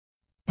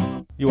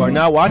You are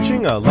now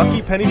watching a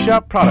Lucky Penny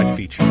Shop product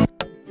feature.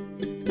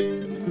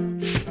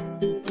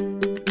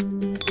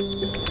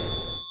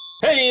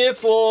 Hey,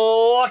 it's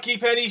Lucky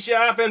Penny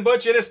Shop and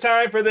Butch, and it's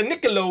time for the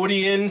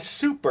Nickelodeon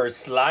Super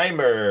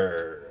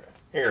Slimer.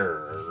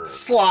 Here.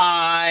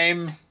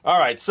 Slime!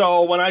 Alright,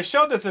 so when I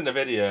showed this in the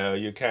video,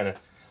 you kind of a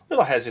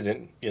little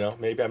hesitant, you know,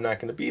 maybe I'm not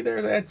going to be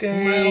there that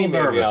day. Maybe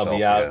I'll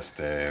be out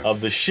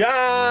of the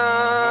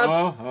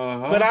shop.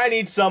 But I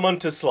need someone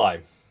to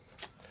slime.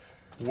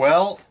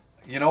 Well,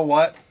 you know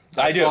what?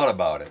 I do. Thought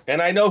about it.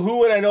 And I know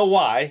who and I know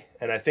why,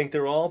 and I think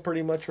they're all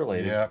pretty much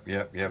related.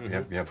 Yep.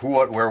 Who,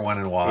 what, where, when,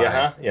 and why.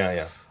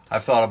 Yeah.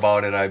 I've thought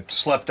about it. I've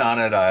slept on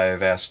it.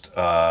 I've asked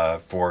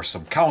for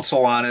some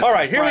counsel on it. All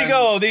right, here we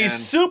go. The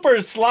Super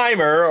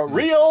Slimer,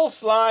 real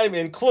slime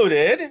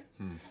included.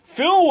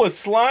 Fill with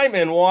slime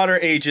and water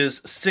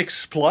ages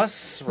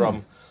 6+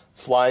 from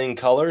Flying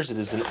Colors. It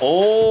is an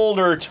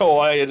older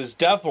toy. It is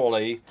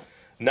definitely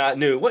not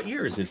new. What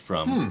year is it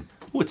from?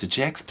 Oh, it's a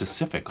Jack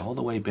Pacific, all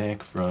the way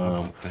back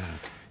from,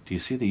 do you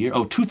see the year?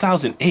 Oh,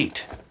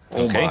 2008.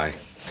 Oh, okay. My.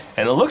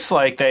 And it looks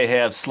like they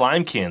have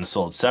slime cans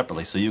sold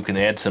separately, so you can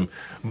add some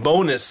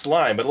bonus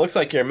slime. But it looks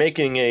like you're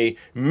making a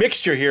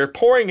mixture here,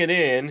 pouring it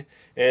in,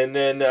 and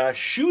then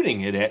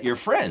shooting it at your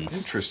friends.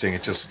 Interesting.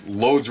 It just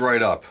loads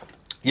right up.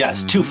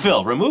 Yes, to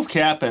fill. Remove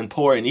cap and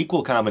pour an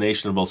equal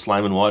combination of both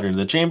slime and water into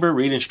the chamber.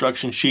 Read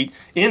instruction sheet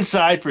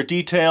inside for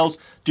details.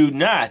 Do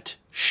not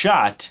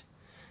shot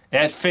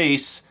at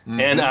face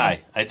and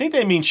eye. I think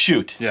they mean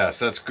shoot. Yes,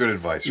 that's good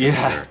advice. Right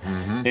there.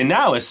 And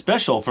now a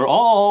special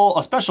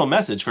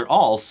message for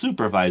all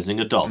supervising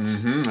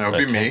adults. That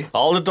would be me.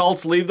 All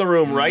adults leave the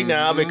room right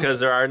now because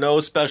there are no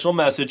special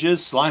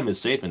messages. Slime is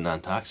safe and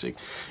non-toxic.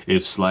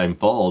 If slime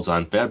falls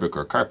on fabric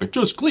or carpet,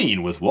 just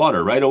clean with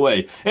water right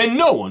away, and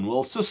no one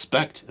will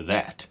suspect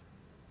that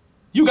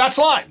you got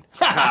slime.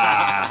 All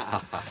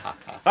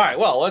right,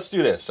 well, let's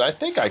do this. I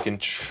think I can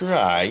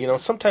try. You know,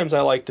 sometimes I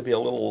like to be a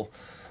little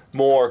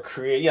more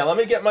creative. Yeah, let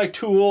me get my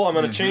tool. I'm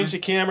going to change the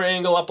camera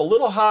angle up a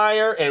little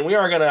higher, and we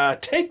are going to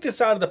take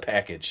this out of the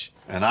package.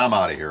 And I'm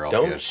out of here.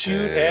 Don't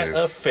shoot at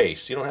a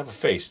face. You don't have a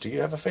face. Do you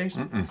have a face?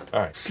 All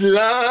right.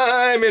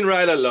 Sliming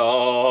right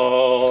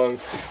along.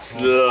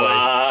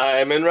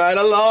 Sliming right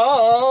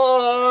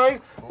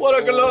along.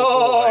 What a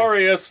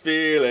glorious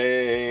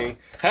feeling.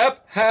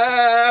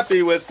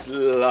 Happy with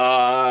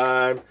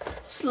slime.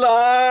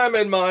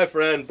 Sliming my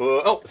friend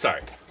Butch. Oh,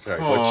 sorry,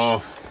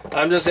 Butch.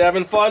 I'm just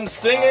having fun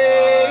singing.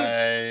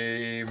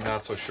 I'm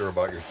not so sure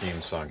about your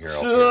theme song here.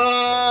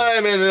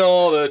 Sliming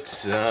all the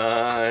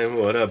time.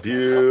 What a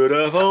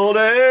beautiful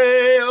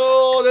day.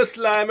 Oh, the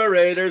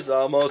Slimerator's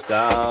almost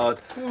out.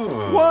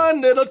 One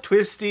little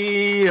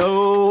twisty.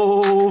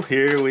 Oh,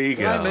 here we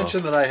go. Did I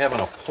mention that I have an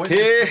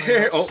appointment?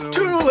 Here. Oh, soon?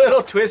 2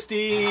 little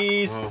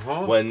twisties.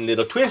 1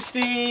 little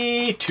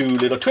twisty. 2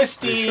 little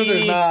twisties. Are you sure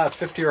there's not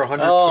 50 or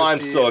 100 Oh, twisties?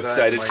 I'm so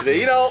excited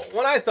today. You know,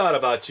 when I thought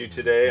about you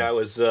today, I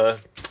was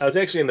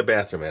actually in the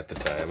bathroom at the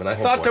time, and I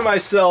thought to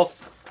myself,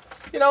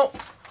 you know,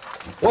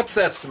 what's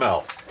that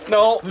smell?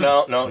 No.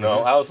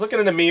 I was looking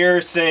in the mirror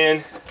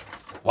saying,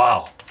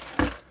 wow.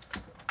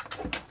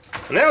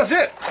 And that was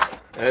it.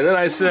 And then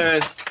I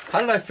said, how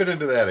did I fit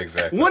into that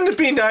exactly? Wouldn't it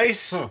be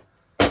nice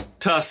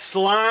to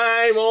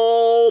slime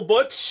old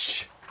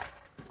Butch?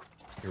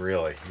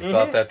 Really? You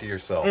thought that to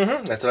yourself?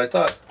 That's what I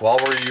thought. While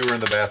you were in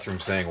the bathroom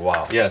saying,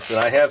 wow. Yes, and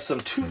I have some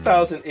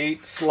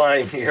 2008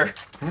 slime here.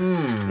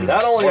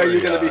 Not only are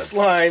you going to be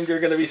slimed, you're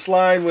going to be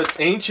slimed with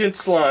ancient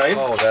slime.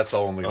 Oh, that's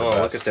only the best.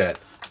 Oh, look at that.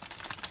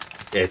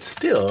 It's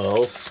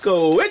still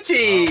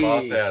squishy. How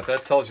about that?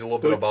 That tells you a little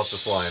bit about the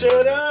slime. Butch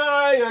and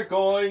I are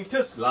going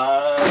to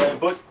slime.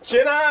 Butch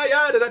and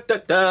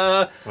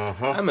I,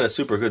 I'm in a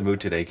super good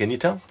mood today. Can you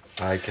tell?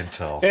 I can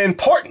tell.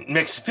 Important,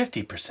 mix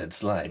 50%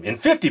 slime and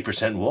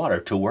 50% water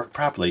to work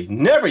properly.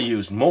 Never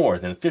use more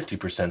than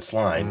 50%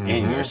 slime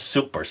in your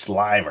Super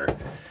Slimer.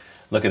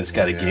 Look at it's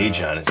got a gauge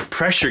on it.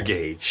 Pressure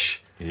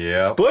gauge.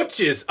 Yeah. Butch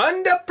is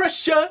under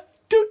pressure.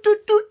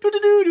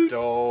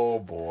 Oh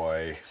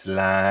boy.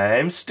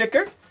 Slime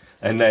sticker.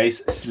 A nice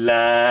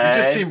slime.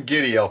 You just seem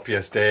giddy,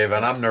 LPS-Dave,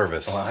 and I'm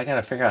nervous. Well, I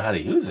gotta figure out how to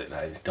use it.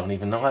 I don't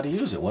even know how to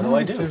use it. What do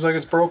I do? Seems like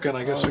it's broken.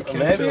 I guess we can't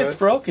Maybe it's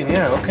broken.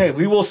 Yeah. Okay.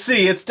 We will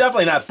see. It's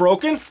definitely not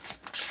broken.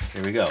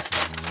 Here we go.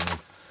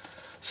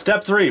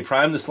 Step 3: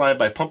 prime the slime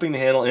by pumping the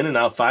handle in and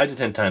out 5 to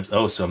 10 times.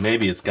 Oh, so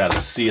maybe it's got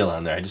a seal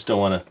on there. I just don't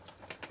want to.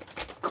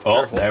 Oh,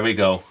 careful. There we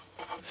go.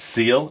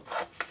 Seal.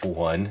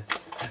 1,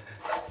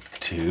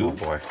 2. Oh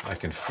boy, I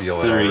can feel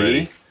it 3,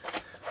 already.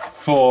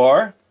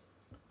 4.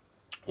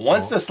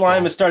 Once the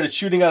slime has started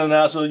shooting out of the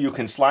nozzle, you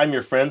can slime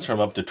your friends from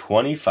up to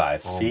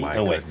 25 feet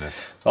away.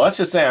 Goodness. Well, let's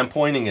just say I'm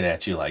pointing it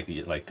at you like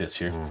this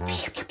here. All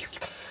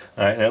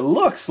right, and it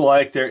looks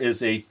like there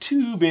is a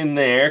tube in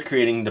there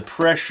creating the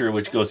pressure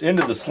which goes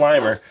into the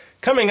Slimer,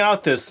 coming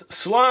out this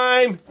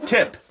slime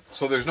tip.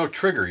 So there's no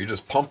trigger, you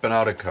just pump and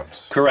out it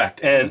comes.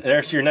 Correct, and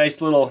there's your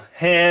nice little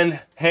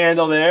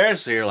handle there.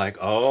 So you're like,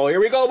 oh, here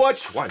we go,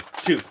 Butch. 1,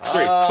 2, 3,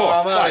 4,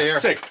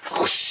 5, 6.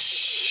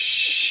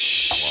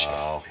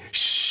 Wow.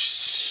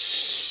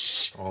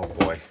 Oh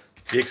boy.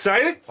 You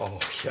excited? Oh,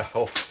 yeah.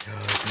 Oh,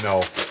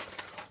 no.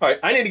 All right,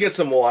 I need to get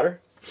some water.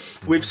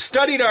 We've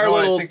studied our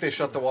little... I think they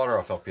shut the water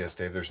off,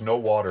 LPS-Dave. There's no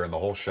water in the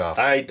whole shop.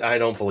 I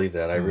don't believe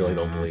that. I really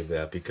don't believe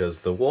that,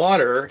 because the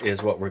water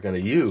is what we're going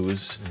to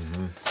use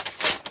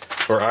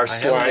for our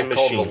slime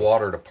machine. I called the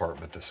water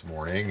department this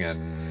morning,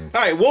 and...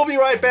 All right, we'll be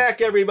right back,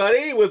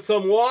 everybody, with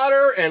some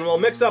water, and we'll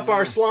mix up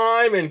our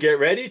slime and get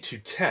ready to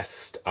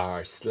test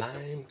our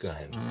slime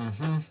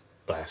gun.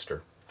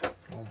 Blaster.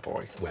 Oh,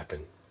 boy.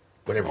 Weapon.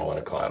 Whatever you want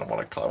to call it. I want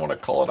to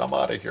call it. I'm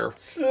out of here.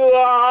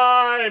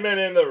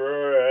 Sliming in the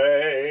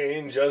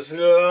rain. Just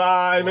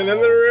sliming in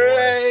the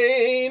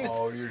rain.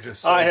 Oh, you're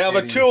just so I have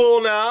giddy. a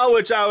tool now,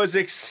 which I was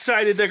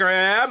excited to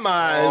grab.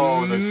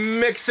 My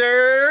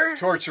mixer.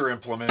 Torture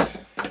implement.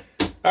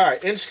 All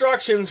right,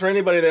 instructions for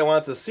anybody that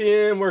wants to see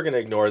them. We're going to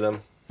ignore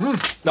them. No,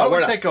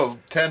 we're going to take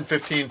 10,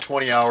 15,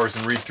 20 hours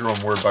and read through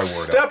them word by word.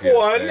 Step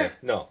one.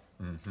 No.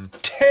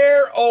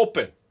 Tear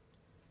open.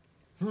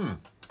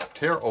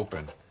 Tear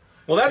open.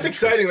 Well, that's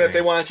exciting that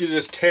they want you to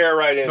just tear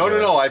right into it.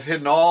 No. I've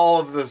hidden all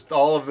of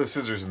the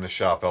scissors in the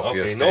shop,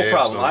 LPS. Okay, no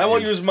problem. So I will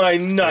use my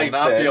knife. Will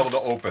not be able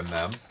to open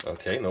them.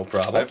 Okay, no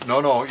problem.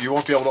 No, you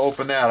won't be able to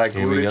open that. I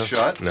glued it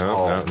shut.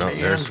 No.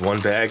 There's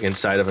one bag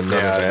inside of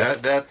another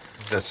bag.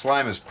 The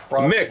slime is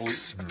probably...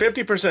 Mix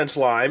 50%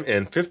 slime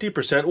and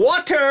 50%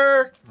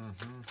 water.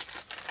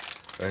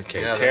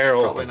 Okay, yeah, tear that's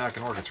open. probably not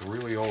going to work. It's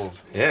really old.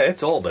 Yeah,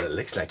 it's old, but it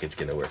looks like it's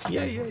going to work.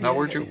 Yeah. Now,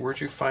 where'd you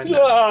find that?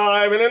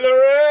 Slime in the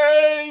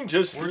rain.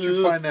 Where'd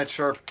you find that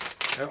sharp...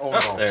 Oh,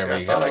 no. There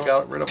we go. I thought I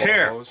got rid of all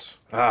those.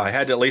 I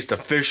had to at least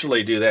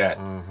officially do that.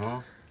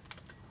 Are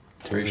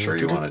you sure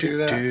you want to do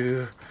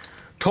that?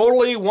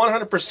 Totally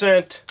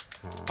 100%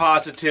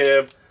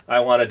 positive I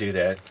want to do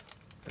that.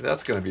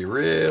 That's going to be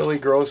really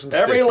gross and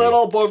sticky. Every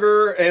little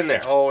booger in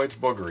there. Oh, it's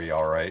boogery,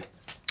 all right.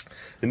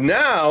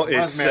 Now it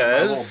Reminds me of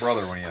says... my little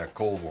brother when he had a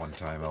cold one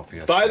time,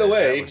 LPS. By the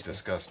way... That was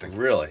disgusting.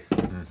 Really?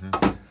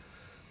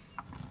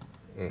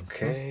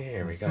 Okay,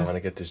 here we go. I want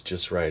to get this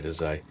just right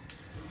as I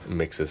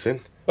mix this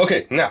in.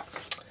 Okay, now,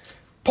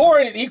 pour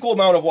in an equal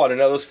amount of water.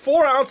 Now, there's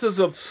 4 ounces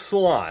of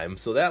slime,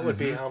 so that would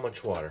be how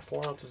much water?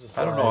 4 ounces of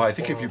slime? I don't know. I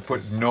think if you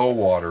put no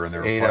water in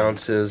there... 8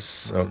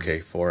 ounces. Okay,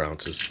 4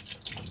 ounces.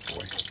 Oh,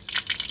 boy.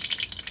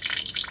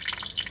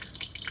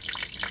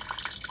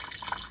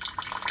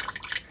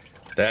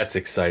 That's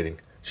exciting.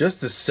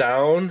 Just the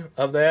sound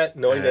of that,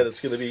 knowing that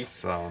it's going to be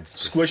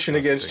squishing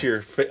against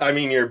your...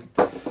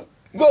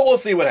 Well, we'll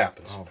see what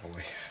happens. Oh,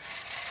 boy.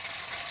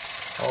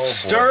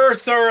 Stir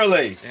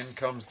thoroughly. In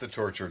comes the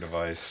torture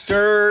device.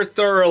 Stir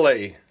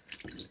thoroughly.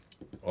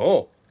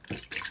 Oh,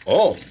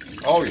 yeah.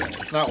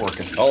 It's not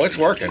working. Oh, it's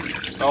working.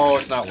 Oh,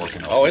 it's not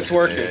working. Oh, it's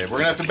working. We're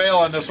going to have to bail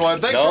on this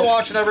one. Thanks for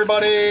watching,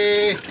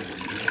 everybody.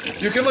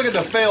 You can look at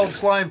the failed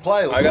slime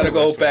ply. I got to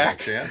go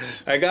back.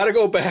 I got to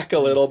go back a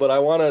little, but I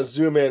want to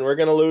zoom in. We're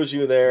going to lose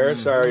you there.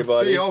 Sorry,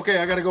 buddy. See, okay,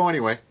 I got to go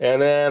anyway.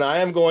 And then I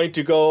am going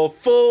to go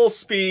full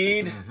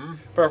speed,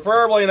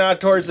 preferably not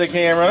towards the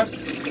camera.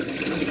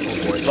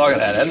 Look at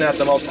that. Isn't that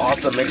the most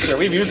awesome mixer?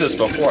 We've used this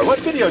before. What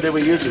video did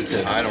we use this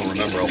in? I don't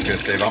remember,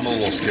 LPS-Dave. I'm a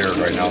little scared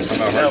right now, so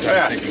I'm having a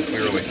hard time thinking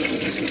clearly.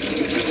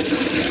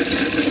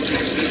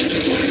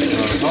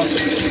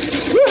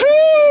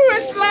 Woohoo!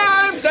 It's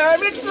slime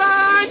time! It's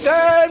slime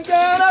time!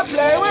 Gonna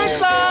play with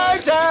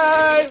slime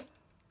time!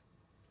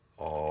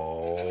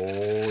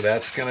 Oh,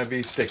 that's going to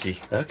be sticky.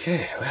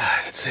 Okay, well,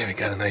 let's see. We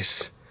got a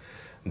nice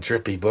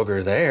drippy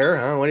booger there.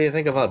 Huh? What do you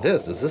think about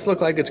this? Does this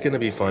look like it's going to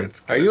be fun?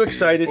 Are you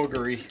excited?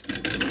 Boogery.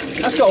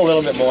 Let's go a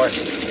little bit more.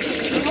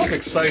 I'm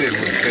excited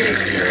with it in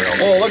here.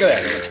 Oh, look at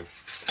that.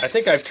 I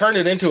think I've turned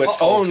it into its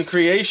own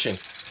creation.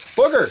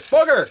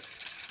 Booger!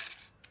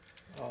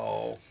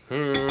 Oh.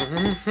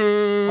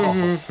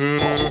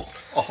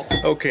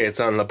 Okay, it's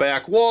on the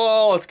back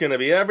wall. It's going to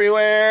be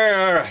everywhere.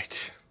 All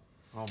right.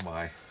 Oh,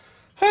 my.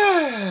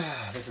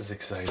 This is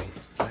exciting.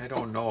 I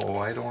don't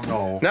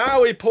know.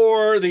 Now we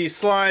pour the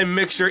slime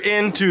mixture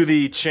into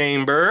the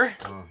chamber.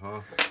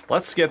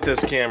 Let's get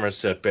this camera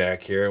set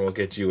back here, and we'll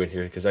get you in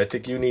here, because I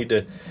think you need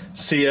to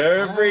see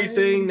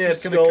everything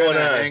that's going on.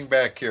 Hang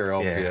back here,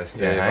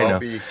 LPS-Dave. I'll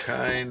be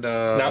kind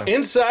of... Now,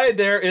 inside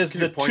there is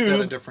the point tube.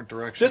 that in different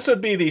directions? This would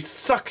be the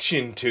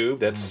suction tube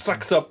that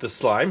sucks up the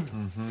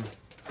slime.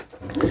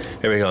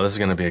 Here we go. This is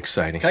going to be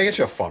exciting. Can I get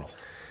you a funnel?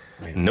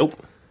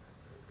 Nope.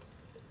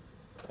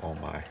 Oh,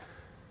 my.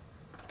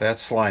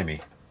 That's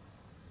slimy.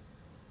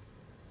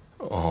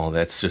 Oh,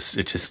 that's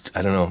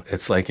I don't know.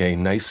 It's like a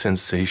nice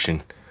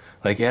sensation.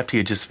 Like after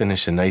you just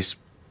finish a nice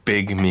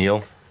big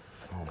meal.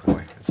 Oh,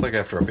 boy. It's like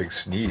after a big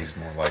sneeze,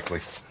 more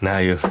likely. Now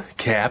you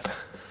cap,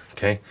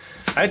 okay?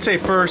 I'd say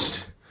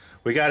first,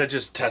 we got to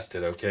just test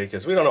it, okay?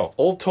 Because we don't know.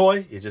 Old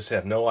toy, you just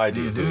have no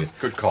idea, do you?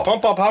 Good call.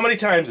 Pump up how many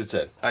times it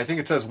said? I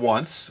think it says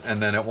once,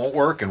 and then it won't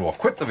work, and we'll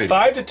quit the video.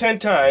 5 to 10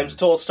 times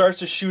till it starts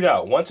to shoot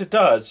out. Once it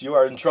does, you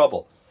are in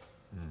trouble.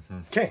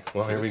 Okay,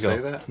 well, here we go. Did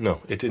it say that?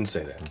 No, it didn't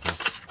say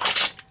that.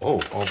 Oh,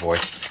 boy.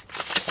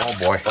 Oh,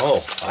 boy.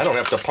 Oh, I don't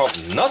have to pump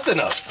nothing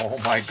up. Oh,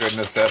 my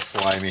goodness, that's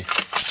slimy.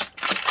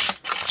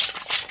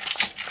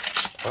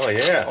 Oh,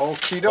 yeah.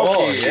 Okie dokie.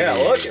 Oh, yeah,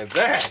 look at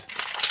that.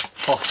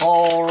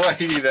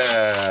 Alrighty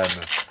then.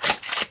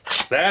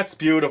 That's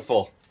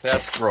beautiful.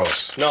 That's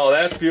gross. No,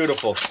 that's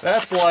beautiful.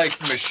 That's like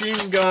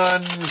machine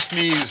gun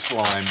sneeze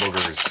slime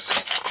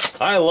boogers.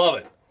 I love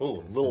it.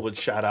 Ooh, a little bit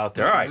shot out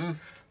there. All right.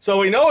 So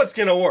we know it's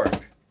going to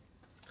work.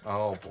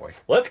 Oh, boy.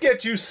 Let's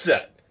get you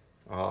set.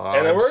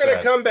 And then we're going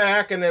to come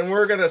back, and then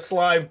we're going to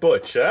slime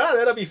Butch.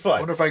 That'll be fun. I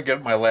wonder if I can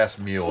get my last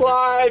meal.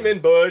 Slime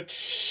and Butch.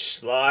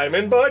 Slime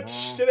and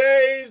Butch.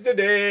 Today's the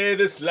day,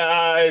 the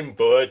slime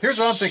Butch. Here's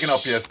what I'm thinking,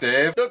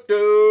 LPS-Dave.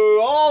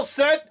 All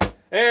set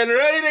and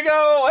ready to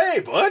go. Hey,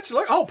 Butch,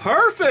 look. Oh,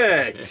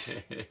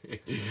 perfect.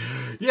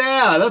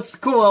 Yeah, that's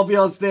cool,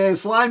 LPS-Dave.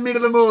 Slime me to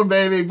the moon,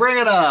 baby. Bring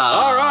it on.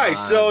 All right,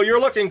 so you're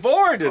looking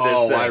forward to this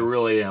thing. I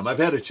really am. I've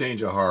had a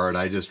change of heart.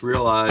 I just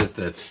realized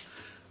that,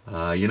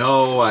 you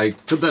know, I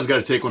sometimes got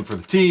to take one for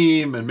the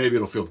team, and maybe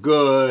it'll feel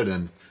good,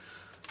 and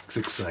it's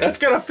exciting. That's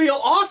going to feel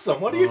awesome.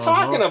 What are you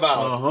talking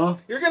about?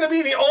 You're going to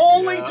be the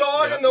only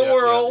dog in the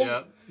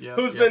world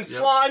who's been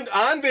slimed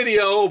on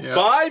video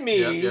by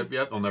me.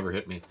 It'll never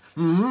hit me.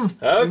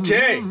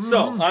 Okay, so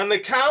on the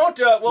count,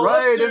 well,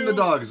 right let's do... in the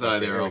dog's eye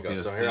there, Okay,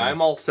 so here,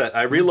 I'm all set.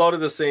 I reloaded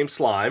the same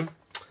slime,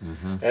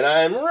 and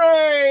I'm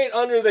right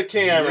under the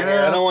camera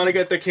here. I don't want to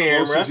get the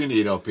camera. Close as you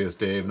need,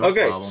 LPS-Dave, no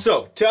problem.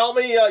 So tell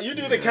me, you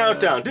do the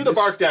countdown. Do the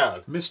bark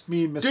down. Missed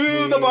me.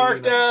 Do the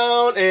bark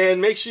down, and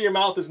make sure your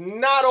mouth is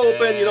not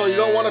open. You know, you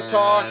don't want to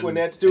talk when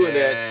that's doing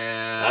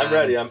that. I'm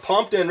ready. I'm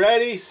pumped and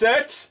ready.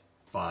 Set.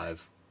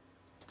 5,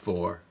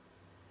 4,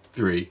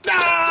 3.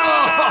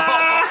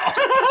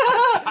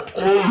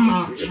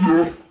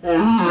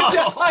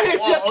 I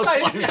hit you.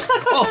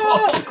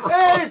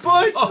 Hey,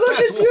 Butch, look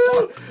at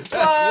you.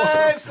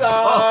 Slime,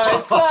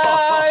 slime,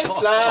 slime,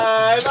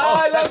 slime.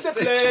 I love to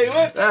play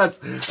with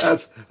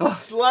That's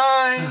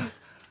slime.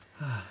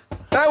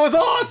 That was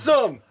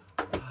awesome.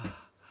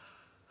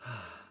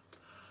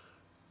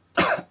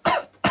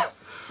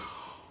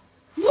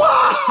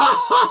 Wow!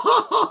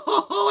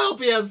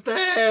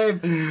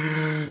 LPS-Dave!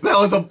 That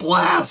was a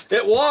blast!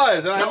 It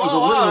was. And that was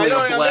literally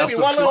a blast.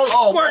 Maybe one little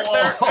squirt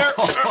there.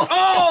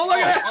 Oh, look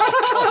at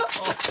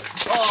that!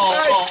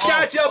 I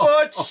gotcha,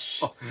 Butch!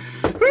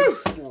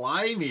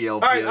 Slimy, LPS-Dave. All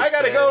right, I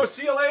gotta go.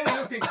 See you later.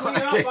 You can clean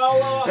up.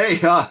 I'll be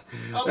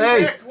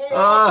back when we're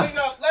all cleaned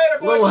up. Later,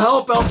 Butch. Little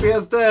help,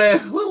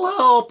 LPS-Dave. Little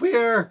help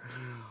here.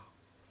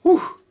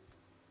 Whew.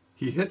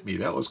 He hit me.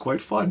 That was quite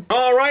fun.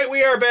 All right,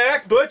 we are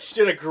back. Butch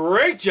did a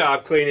great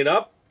job cleaning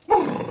up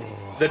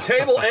the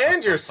table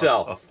and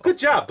yourself. Good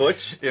job,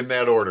 Butch. In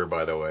that order,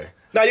 by the way.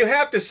 Now, you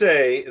have to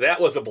say that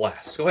was a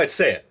blast. Go ahead,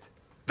 say it.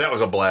 That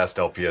was a blast,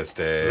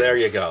 LPS-Dave. There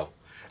you go.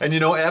 And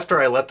you know,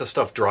 after I let the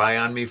stuff dry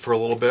on me for a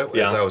little bit,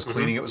 as I was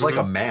cleaning, it was like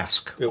a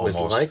mask. It was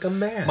like a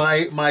mask.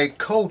 My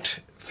coat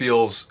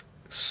feels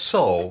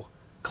so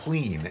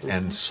clean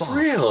and soft.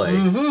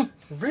 Really?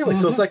 Really?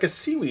 So it's like a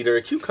seaweed or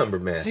a cucumber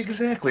mask.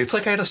 Exactly. It's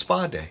like I had a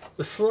spa day.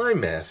 The slime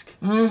mask.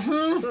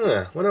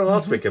 Wonder what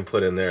else we can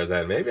put in there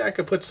then. Maybe I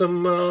could put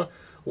some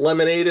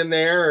lemonade in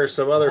there or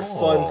some other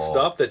fun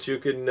stuff that you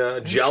can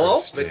Jello.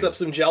 Mix up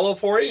some Jello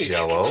for you.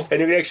 Jello. And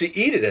you can actually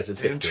eat it as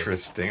it's hit.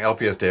 Interesting.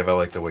 LPS-Dave, I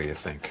like the way you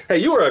think. Hey,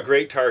 you were a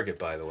great target,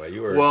 by the way.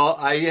 You were. Well,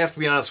 I have to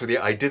be honest with you.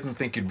 I didn't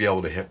think you'd be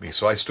able to hit me,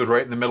 so I stood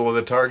right in the middle of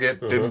the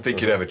target. Didn't think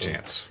you'd have a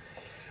chance.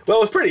 Well,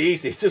 it was pretty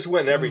easy. It just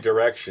went in every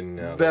direction.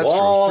 That's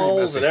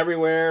walls and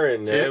everywhere.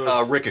 And it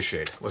was...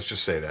 ricocheted. Let's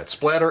just say that.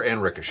 Splatter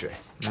and ricochet.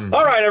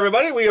 All right,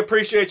 everybody. We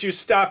appreciate you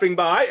stopping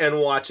by and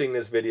watching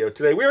this video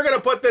today. We are going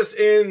to put this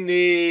in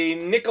the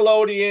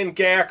Nickelodeon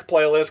GAC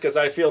playlist because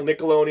I feel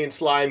Nickelodeon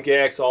slime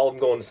GACs, all of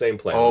them go in the same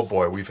playlist. Oh,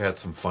 boy. We've had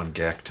some fun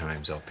GAC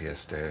times,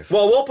 LPS-Dave.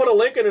 Well, we'll put a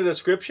link in the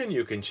description.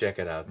 You can check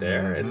it out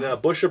there.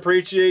 And Bush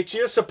appreciates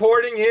you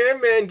supporting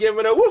him and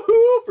giving a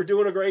woohoo for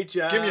doing a great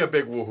job. Give me a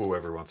big woohoo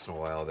every once in a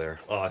while there.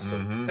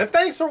 Awesome. And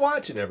thanks for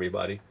watching,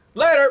 everybody.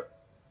 Later.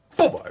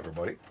 Bye-bye,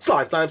 everybody.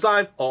 Slime, slime,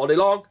 slime, all day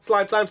long.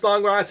 Slime, slime,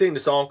 slime, where I sing the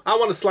song. I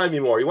want to slime you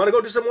more. You want to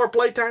go do some more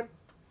playtime?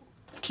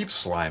 Keep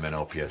sliming,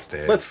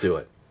 LPS-Dave. Let's do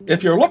it.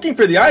 If you're looking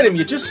for the item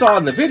you just saw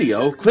in the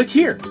video, click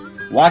here.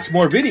 Watch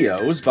more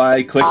videos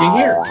by clicking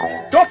here.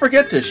 Don't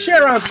forget to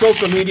share on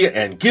social media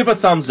and give a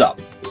thumbs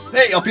up.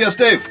 Hey,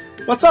 LPS-Dave.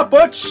 What's up,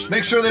 Butch?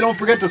 Make sure they don't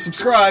forget to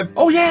subscribe.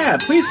 Oh, yeah.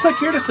 Please click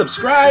here to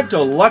subscribe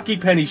to Lucky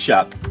Penny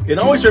Shop.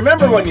 And always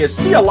remember, when you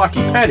see a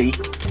lucky penny,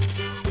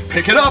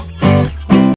 pick it up.